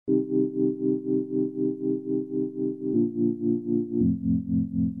Hey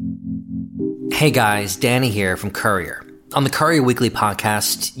guys, Danny here from Courier. On the Courier Weekly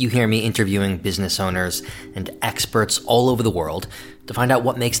podcast, you hear me interviewing business owners and experts all over the world to find out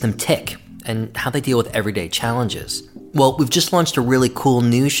what makes them tick and how they deal with everyday challenges. Well, we've just launched a really cool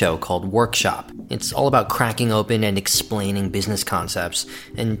new show called Workshop. It's all about cracking open and explaining business concepts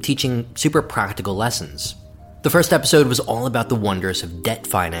and teaching super practical lessons. The first episode was all about the wonders of debt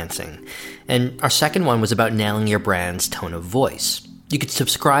financing, and our second one was about nailing your brand's tone of voice. You could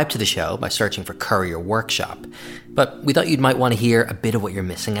subscribe to the show by searching for Courier Workshop, but we thought you might want to hear a bit of what you're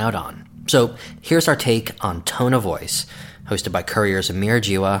missing out on. So here's our take on tone of voice, hosted by Courier's Amir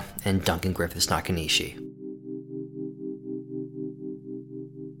Jiwa and Duncan Griffiths-Nakanishi.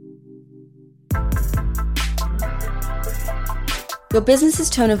 Your business's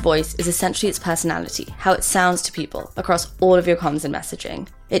tone of voice is essentially its personality, how it sounds to people across all of your comms and messaging.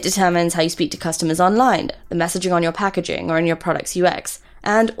 It determines how you speak to customers online, the messaging on your packaging or in your product's UX,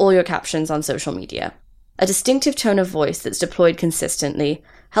 and all your captions on social media. A distinctive tone of voice that's deployed consistently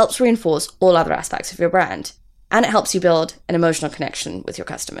helps reinforce all other aspects of your brand, and it helps you build an emotional connection with your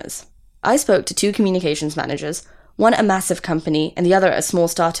customers. I spoke to two communications managers, one a massive company and the other a small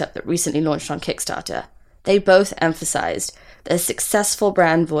startup that recently launched on Kickstarter. They both emphasized that a successful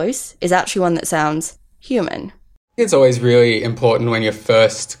brand voice is actually one that sounds human. It's always really important when you're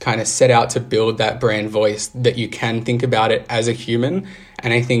first kind of set out to build that brand voice that you can think about it as a human.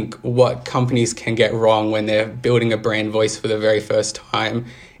 And I think what companies can get wrong when they're building a brand voice for the very first time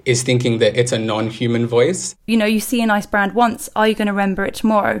is thinking that it's a non-human voice. You know, you see a nice brand once, are you going to remember it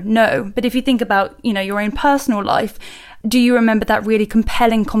tomorrow? No. But if you think about, your own personal life, do you remember that really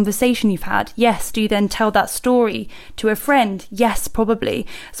compelling conversation you've had? Yes. Do you then tell that story to a friend? Yes, probably.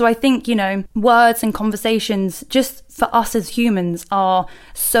 So I think, words and conversations just for us as humans are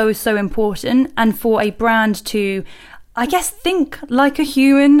so, so important. And for a brand to, I guess, think like a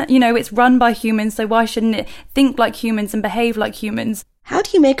human, it's run by humans. So why shouldn't it think like humans and behave like humans? How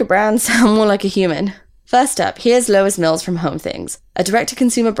do you make a brand sound more like a human? First up, here's Lois Mills from Home Things, a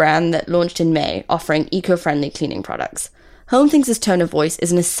direct-to-consumer brand that launched in May offering eco-friendly cleaning products. Home Things' tone of voice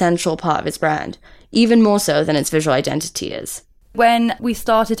is an essential part of its brand, even more so than its visual identity is. When we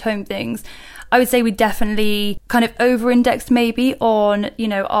started Home Things, I would say we definitely kind of over-indexed maybe on,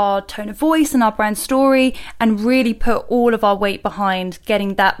 our tone of voice and our brand story and really put all of our weight behind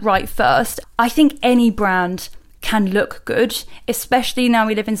getting that right first. I think any brand can look good, especially now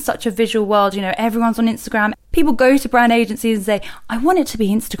we live in such a visual world. Everyone's on Instagram. People go to brand agencies and say, I want it to be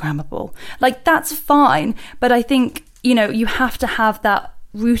Instagrammable. That's fine. But I think, you have to have that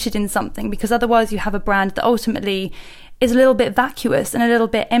rooted in something, because otherwise you have a brand that ultimately is a little bit vacuous and a little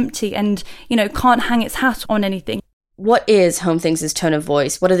bit empty and, can't hang its hat on anything. What is Home Things' tone of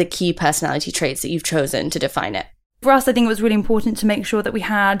voice? What are the key personality traits that you've chosen to define it? For us, I think it was really important to make sure that we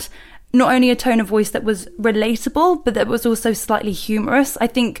had not only a tone of voice that was relatable, but that was also slightly humorous. I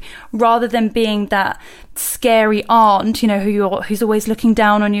think rather than being that scary aunt, who's always looking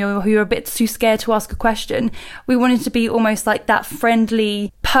down on you, or who you're a bit too scared to ask a question, we wanted to be almost like that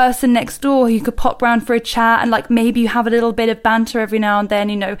friendly person next door who you could pop round for a chat and maybe you have a little bit of banter every now and then.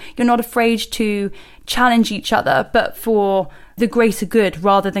 You're not afraid to challenge each other, but for the greater good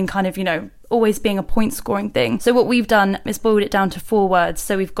rather than kind of, always being a point scoring thing. So what we've done is boiled it down to 4 words.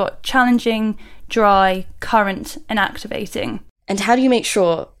 So we've got challenging, dry, current, and activating. And how do you make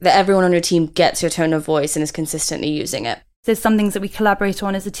sure that everyone on your team gets your tone of voice and is consistently using it? There's some things that we collaborate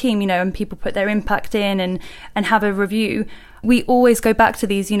on as a team, and people put their impact in and have a review. We always go back to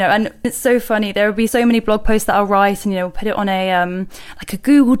these, and it's so funny. There will be so many blog posts that I'll write and, we'll put it on a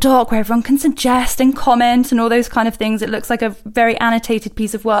Google Doc where everyone can suggest and comment and all those kind of things. It looks like a very annotated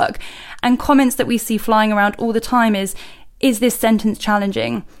piece of work. And comments that we see flying around all the time is this sentence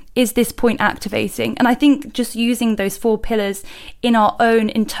challenging? Is this point activating? And I think just using those 4 pillars in our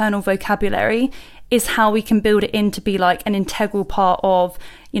own internal vocabulary is how we can build it in to be an integral part of,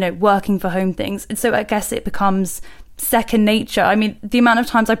 working for Home Things. And so I guess it becomes second nature. I mean, the amount of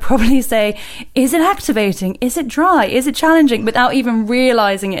times I probably say, is it activating? Is it dry? Is it challenging? Without even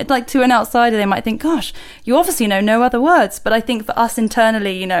realizing it. To an outsider, they might think, gosh, you obviously know no other words. But I think for us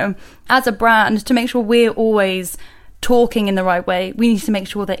internally, as a brand, to make sure we're always talking in the right way, we need to make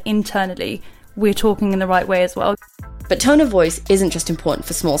sure that internally we're talking in the right way as well. But tone of voice isn't just important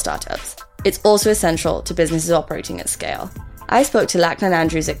for small startups. It's also essential to businesses operating at scale. I spoke to Lachlan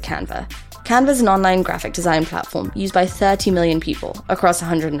Andrews at Canva. Canva is an online graphic design platform used by 30 million people across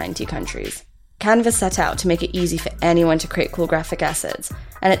 190 countries. Canva set out to make it easy for anyone to create cool graphic assets,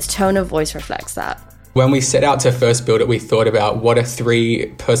 and its tone of voice reflects that. When we set out to first build it, we thought about what are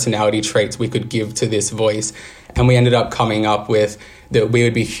 3 personality traits we could give to this voice. And we ended up coming up with that we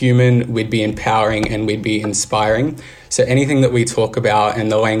would be human, we'd be empowering, and we'd be inspiring. So anything that we talk about and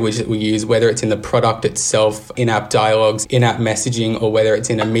the language that we use, whether it's in the product itself, in-app dialogues, in-app messaging, or whether it's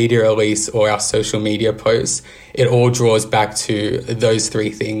in a media release or our social media posts, it all draws back to those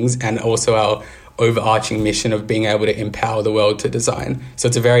 3 things, and also our overarching mission of being able to empower the world to design. So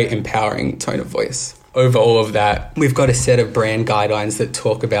it's a very empowering tone of voice. Over all of that, we've got a set of brand guidelines that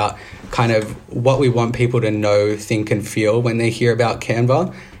talk about kind of what we want people to know, think, and feel when they hear about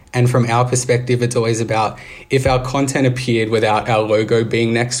Canva. And from our perspective, it's always about if our content appeared without our logo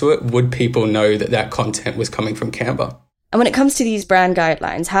being next to it, would people know that that content was coming from Canva? And when it comes to these brand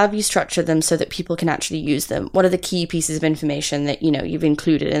guidelines, how have you structured them so that people can actually use them? What are the key pieces of information that, you've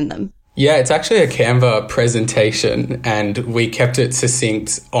included in them? Yeah, it's actually a Canva presentation, and we kept it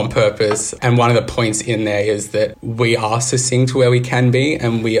succinct on purpose. And one of the points in there is that we are succinct where we can be,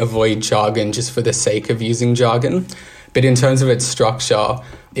 and we avoid jargon just for the sake of using jargon. But in terms of its structure,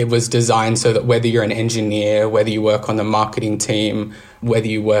 it was designed so that whether you're an engineer, whether you work on the marketing team, whether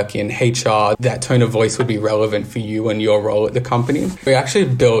you work in HR, that tone of voice would be relevant for you and your role at the company. We actually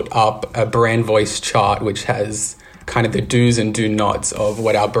built up a brand voice chart, which has kind of the do's and do nots of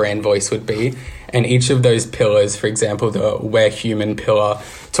what our brand voice would be. And each of those pillars, for example, the we're human pillar,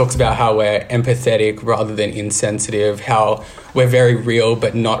 talks about how we're empathetic rather than insensitive, how we're very real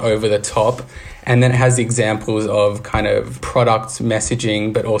but not over the top. And then it has examples of kind of product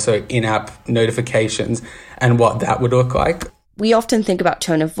messaging, but also in-app notifications and what that would look like. We often think about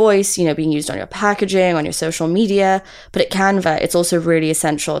tone of voice, being used on your packaging, on your social media, but at Canva, it's also really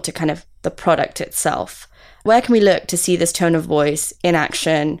essential to kind of the product itself. Where can we look to see this tone of voice in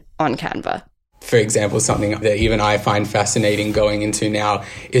action on Canva? For example, something that even I find fascinating going into now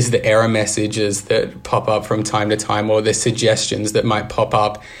is the error messages that pop up from time to time, or the suggestions that might pop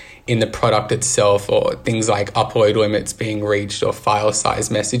up in the product itself, or things like upload limits being reached or file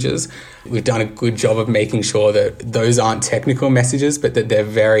size messages. We've done a good job of making sure that those aren't technical messages, but that they're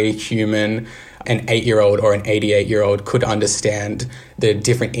very human. An 8-year-old or an 88-year-old could understand the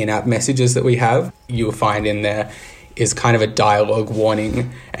different in-app messages that we have. You'll find in there is kind of a dialogue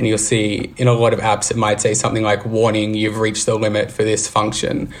warning, and you'll see in a lot of apps it might say something like, warning, you've reached the limit for this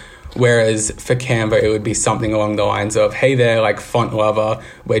function. Whereas for Canva, it would be something along the lines of, hey there, like font lover,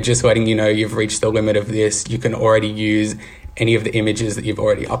 we're just letting you know you've reached the limit of this. You can already use any of the images that you've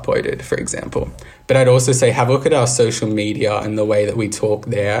already uploaded, for example. But I'd also say have a look at our social media and the way that we talk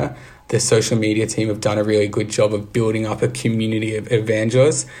there. The social media team have done a really good job of building up a community of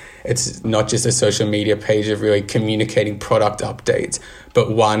evangelists. It's not just a social media page of really communicating product updates,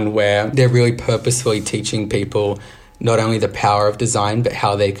 but one where they're really purposefully teaching people not only the power of design, but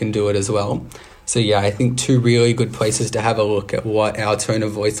how they can do it as well. So yeah, I think 2 really good places to have a look at what our tone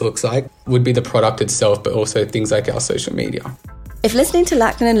of voice looks like would be the product itself, but also things like our social media. If listening to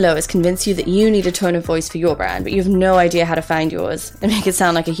Lachlan & Lowe has convinced you that you need a tone of voice for your brand, but you have no idea how to find yours and make it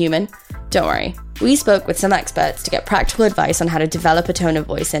sound like a human, don't worry. We spoke with some experts to get practical advice on how to develop a tone of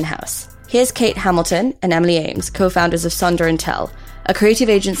voice in-house. Here's Kate Hamilton and Emily Ames, co-founders of Sonder & Tell, a creative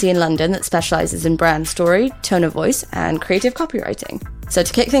agency in London that specialises in brand story, tone of voice, and creative copywriting. So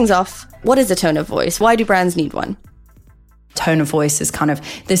to kick things off, what is a tone of voice? Why do brands need one? Tone of voice is kind of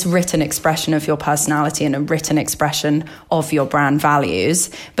this written expression of your personality and a written expression of your brand values,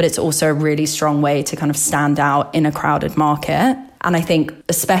 but it's also a really strong way to kind of stand out in a crowded market. And I think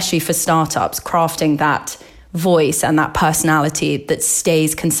especially for startups, crafting that voice and that personality that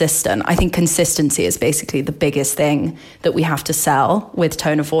stays consistent. I think consistency is basically the biggest thing that we have to sell with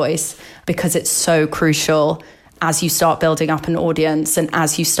tone of voice, because it's so crucial as you start building up an audience and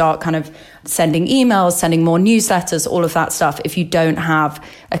as you start kind of sending emails, sending more newsletters, all of that stuff. If you don't have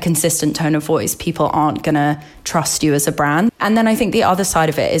a consistent tone of voice, people aren't going to trust you as a brand. And then I think the other side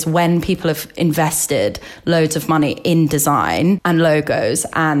of it is when people have invested loads of money in design and logos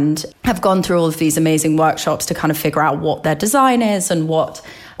and have gone through all of these amazing workshops to kind of figure out what their design is and what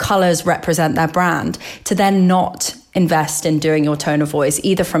colors represent their brand, to then not invest in doing your tone of voice,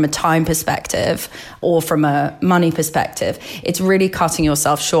 either from a time perspective or from a money perspective, it's really cutting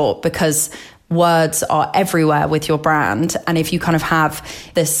yourself short, because words are everywhere with your brand. And if you kind of have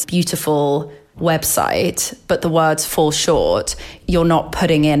this beautiful website, but the words fall short, you're not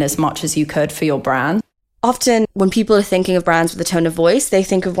putting in as much as you could for your brand. Often when people are thinking of brands with a tone of voice, they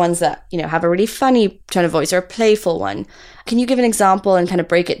think of ones that, have a really funny tone of voice or a playful one. Can you give an example and kind of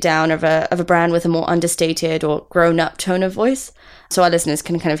break it down of a brand with a more understated or grown-up tone of voice, so our listeners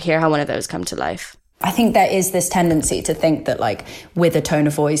can kind of hear how one of those come to life? I think there is this tendency to think that like with a tone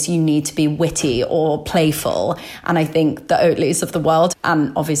of voice, you need to be witty or playful. And I think the Oatleys of the world,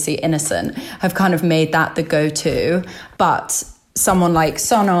 and obviously Innocent, have kind of made that the go-to. But someone like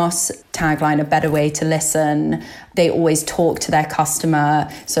Sonos, tagline, a better way to listen. They always talk to their customer.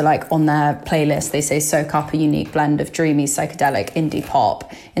 So like on their playlist, they say, soak up a unique blend of dreamy, psychedelic indie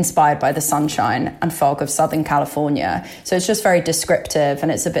pop inspired by the sunshine and fog of Southern California. So it's just very descriptive and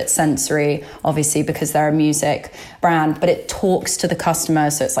it's a bit sensory, obviously, because they're a music brand, but it talks to the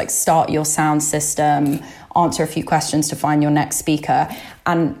customer. So it's like start your sound system, answer a few questions to find your next speaker.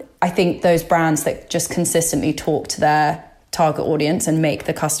 And I think those brands that just consistently talk to their target audience and make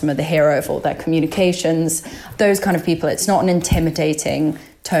the customer the hero of all their communications, those kind of people, it's not an intimidating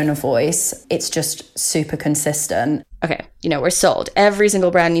tone of voice. It's just super consistent. Okay, we're sold. Every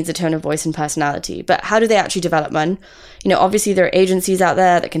single brand needs a tone of voice and personality, but how do they actually develop one? Obviously there are agencies out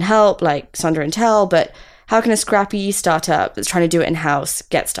there that can help, like Sonder and Tell, but how can a scrappy startup that's trying to do it in-house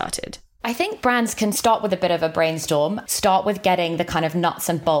get started? I think brands can start with a bit of a brainstorm, start with getting the kind of nuts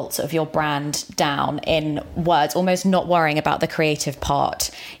and bolts of your brand down in words, almost not worrying about the creative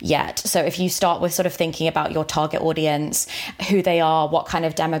part yet. So if you start with sort of thinking about your target audience, who they are, what kind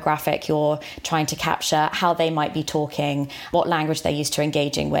of demographic you're trying to capture, how they might be talking, what language they're used to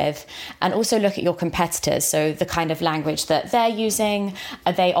engaging with, and also look at your competitors. So the kind of language that they're using,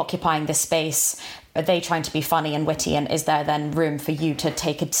 are they occupying this space? Are they trying to be funny and witty? And is there then room for you to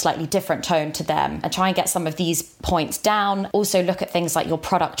take a slightly different tone to them and try and get some of these points down? Also look at things like your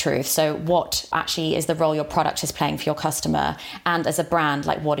product truth. So what actually is the role your product is playing for your customer? And as a brand,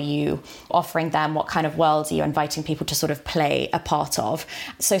 like what are you offering them? What kind of worlds are you inviting people to sort of play a part of?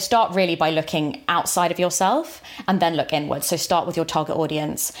 So start really by looking outside of yourself and then look inward. So start with your target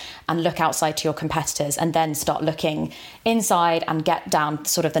audience and look outside to your competitors and then start looking inside and get down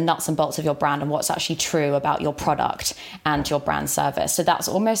sort of the nuts and bolts of your brand and what's actually true about your product and your brand service. So that's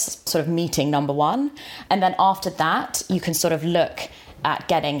almost sort of meeting number one. And then after that, you can sort of look at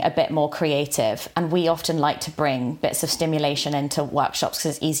getting a bit more creative. And we often like to bring bits of stimulation into workshops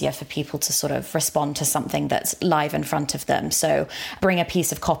because it's easier for people to sort of respond to something that's live in front of them. So bring a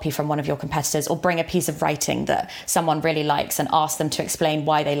piece of copy from one of your competitors or bring a piece of writing that someone really likes and ask them to explain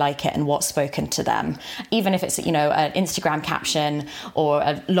why they like it and what's spoken to them. Even if it's, an Instagram caption or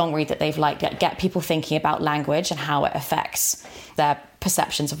a long read that they've liked, get people thinking about language and how it affects their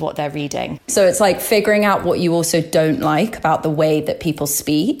perceptions of what they're reading. So it's like figuring out what you also don't like about the way that people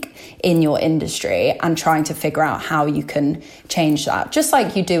speak in your industry and trying to figure out how you can change that. Just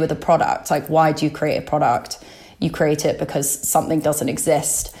like you do with a product. Like, why do you create a product? You create it because something doesn't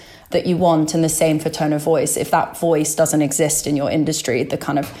exist that you want, and the same for tone of voice. If that voice doesn't exist in your industry, the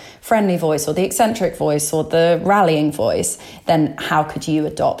kind of friendly voice or the eccentric voice or the rallying voice, then how could you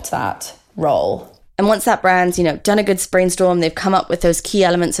adopt that role? And once that brand's, done a good brainstorm, they've come up with those key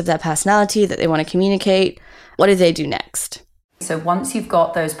elements of their personality that they want to communicate, what do they do next? So once you've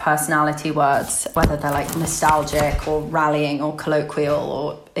got those personality words, whether they're like nostalgic or rallying or colloquial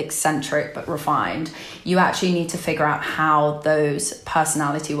or eccentric but refined, you actually need to figure out how those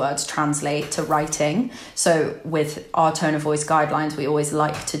personality words translate to writing. So with our tone of voice guidelines, we always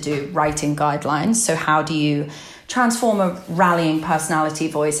like to do writing guidelines. So how do you transform a rallying personality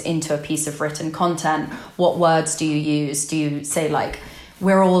voice into a piece of written content? What words do you use? Do you say like,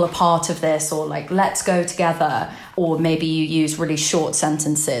 we're all a part of this, or like, let's go together? Or maybe you use really short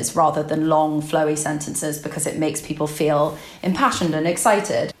sentences rather than long, flowy sentences because it makes people feel impassioned and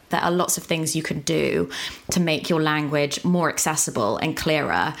excited. There are lots of things you can do to make your language more accessible and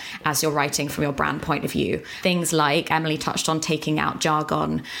clearer as you're writing from your brand point of view. Things like Emily touched on, taking out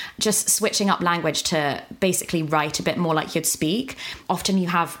jargon, just switching up language to basically write a bit more like you'd speak. Often you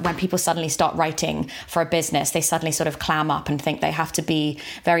have, when people suddenly start writing for a business, they suddenly sort of clam up and think they have to be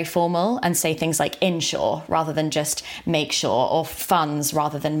very formal and say things like insure rather than just make sure, or funds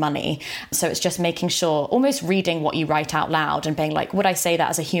rather than money. So it's just making sure, almost reading what you write out loud and being like, would I say that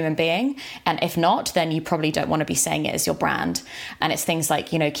as a human being? And if not, then you probably don't want to be saying it as your brand. And it's things like,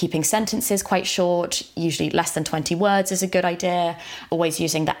 keeping sentences quite short, usually less than 20 words is a good idea. Always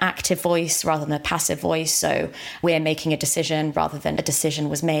using the active voice rather than the passive voice. So we're making a decision rather than a decision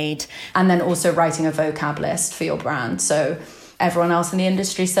was made. And then also writing a vocab list for your brand. So everyone else in the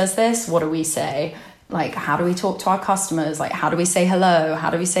industry says this, what do we say? Like, how do we talk to our customers? Like, how do we say hello? How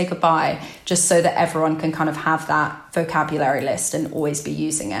do we say goodbye? Just so that everyone can kind of have that vocabulary list and always be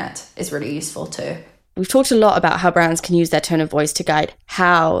using it is really useful too. We've talked a lot about how brands can use their tone of voice to guide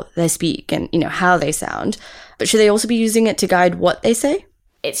how they speak and, how they sound. But should they also be using it to guide what they say?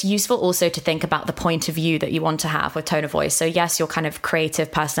 It's useful also to think about the point of view that you want to have with tone of voice. So yes, your kind of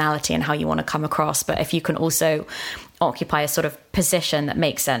creative personality and how you want to come across, but if you can also occupy a sort of position that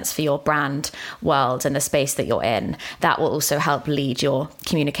makes sense for your brand world and the space that you're in, that will also help lead your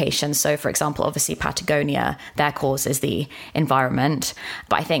communication. So for example, obviously Patagonia, their cause is the environment.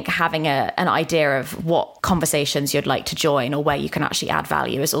 But I think having an idea of what conversations you'd like to join or where you can actually add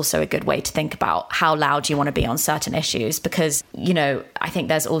value is also a good way to think about how loud you want to be on certain issues. Because, you know, I think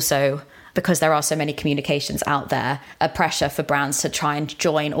there's also, because there are so many communications out there, a pressure for brands to try and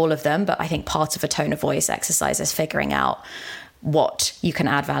join all of them. But I think part of a tone of voice exercise is figuring out what you can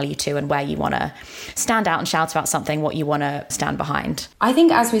add value to and where you want to stand out and shout about something, what you want to stand behind. I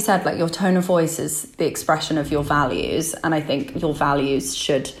think, as we said, like, your tone of voice is the expression of your values. And I think your values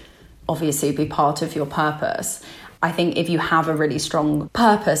should obviously be part of your purpose. I think if you have a really strong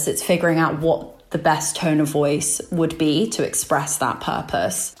purpose, it's figuring out what the best tone of voice would be to express that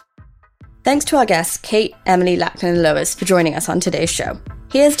purpose. Thanks to our guests, Kate, Emily, Lachlan and Lois, for joining us on today's show.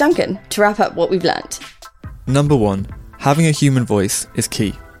 Here's Duncan to wrap up what we've learnt. Number 1, having a human voice is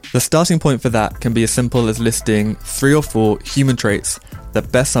key. The starting point for that can be as simple as listing 3 or 4 human traits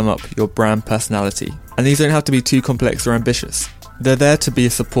that best sum up your brand personality. And these don't have to be too complex or ambitious. They're there to be a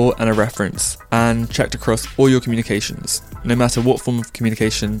support and a reference, and checked across all your communications, no matter what form of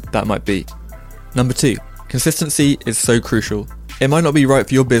communication that might be. Number 2, consistency is so crucial. It might not be right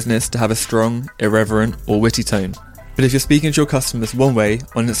for your business to have a strong, irreverent, or witty tone, but if you're speaking to your customers one way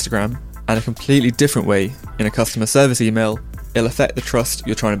on Instagram and a completely different way in a customer service email, it'll affect the trust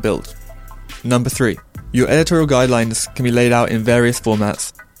you're trying to build. Number 3, your editorial guidelines can be laid out in various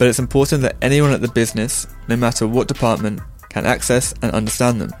formats, but it's important that anyone at the business, no matter what department, can access and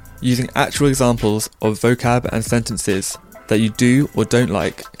understand them. Using actual examples of vocab and sentences that you do or don't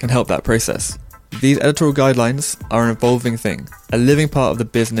like can help that process. These editorial guidelines are an evolving thing, a living part of the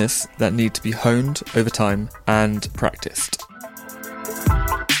business that need to be honed over time and practiced.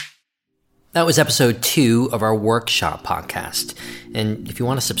 That was episode 2 of our workshop podcast. And if you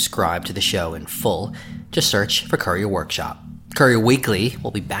want to subscribe to the show in full, just search for Courier Workshop. Courier Weekly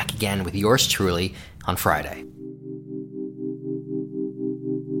will be back again with yours truly on Friday.